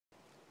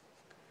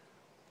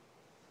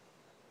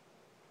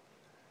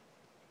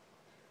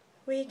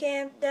We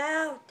camped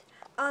out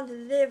on the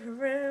living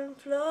room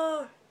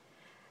floor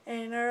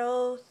in our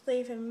old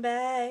sleeping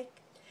bag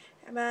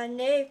by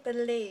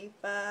make-believe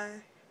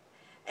fire.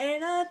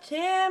 And a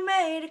chair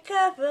made of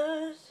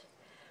covers.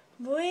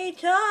 We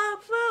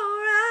talked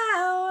for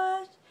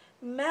hours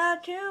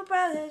about two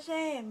brothers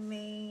and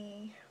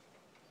me.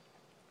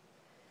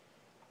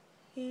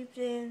 He's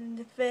in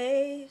the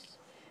face,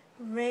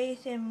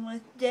 racing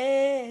with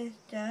destiny.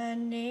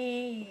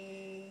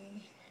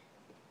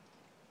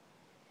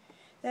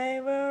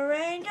 They were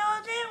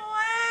angels in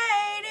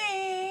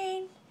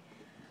waiting,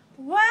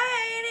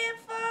 waiting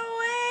for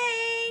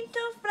wings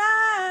to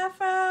fly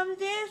from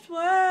this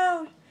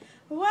world,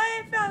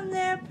 away from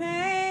their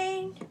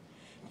pain,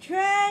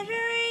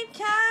 treasuring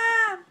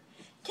time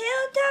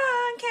till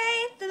dawn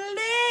came to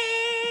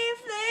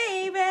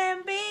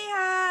leaving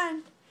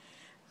behind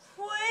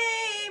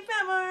sweet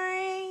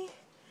memory.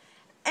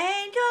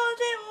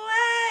 Angels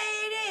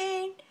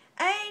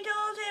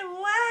in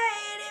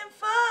waiting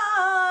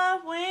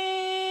for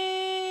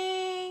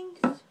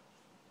wings.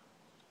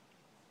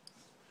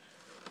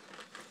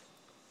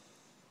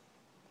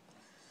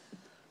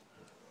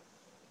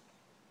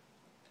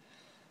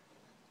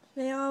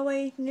 They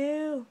always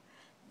knew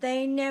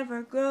they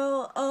never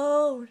grow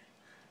old.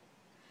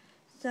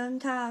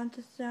 Sometimes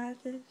the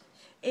surface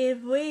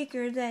is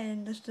weaker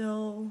than the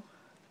soul.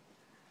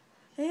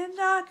 In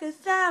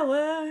darkest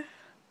hour,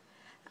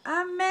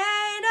 I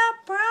made a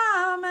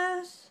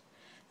promise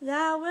that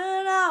I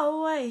will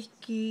always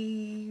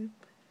keep.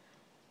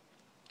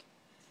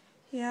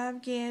 Yeah,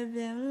 I've given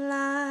them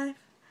life,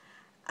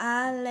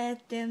 I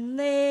let them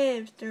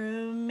live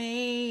through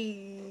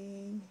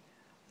me.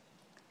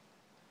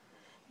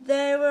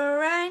 They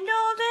were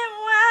angels in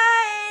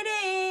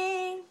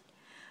waiting,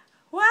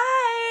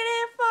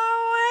 waiting for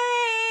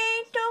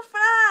wings to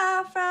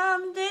fly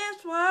from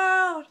this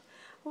world,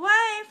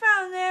 away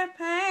from their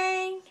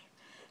pain,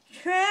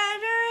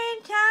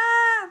 treasuring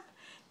time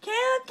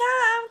till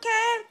time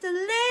came to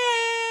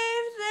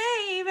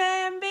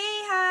leaving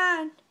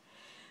behind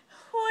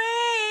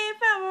sweet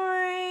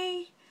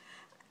memory.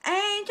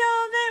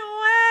 Angels in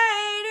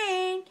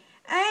waiting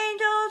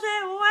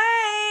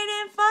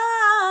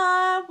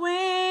for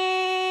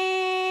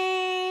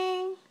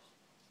wings.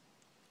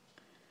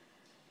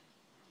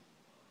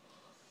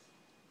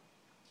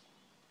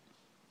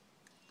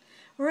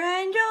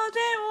 Angels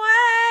in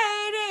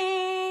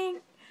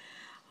waiting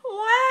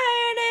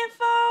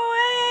for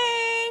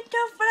wings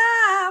to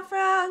fly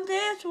from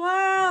this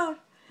world,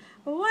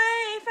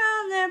 away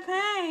from their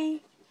pain,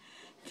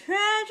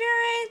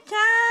 treasuring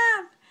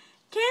time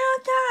till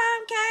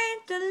time came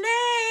to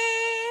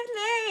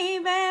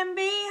leaving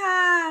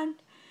behind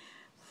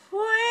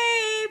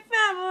sweet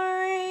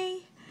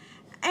memory.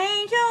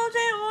 Angels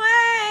in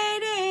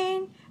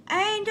waiting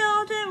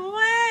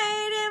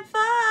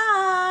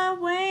for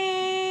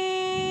wings.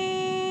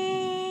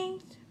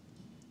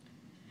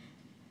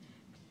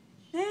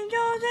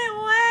 Angels in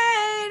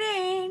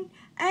waiting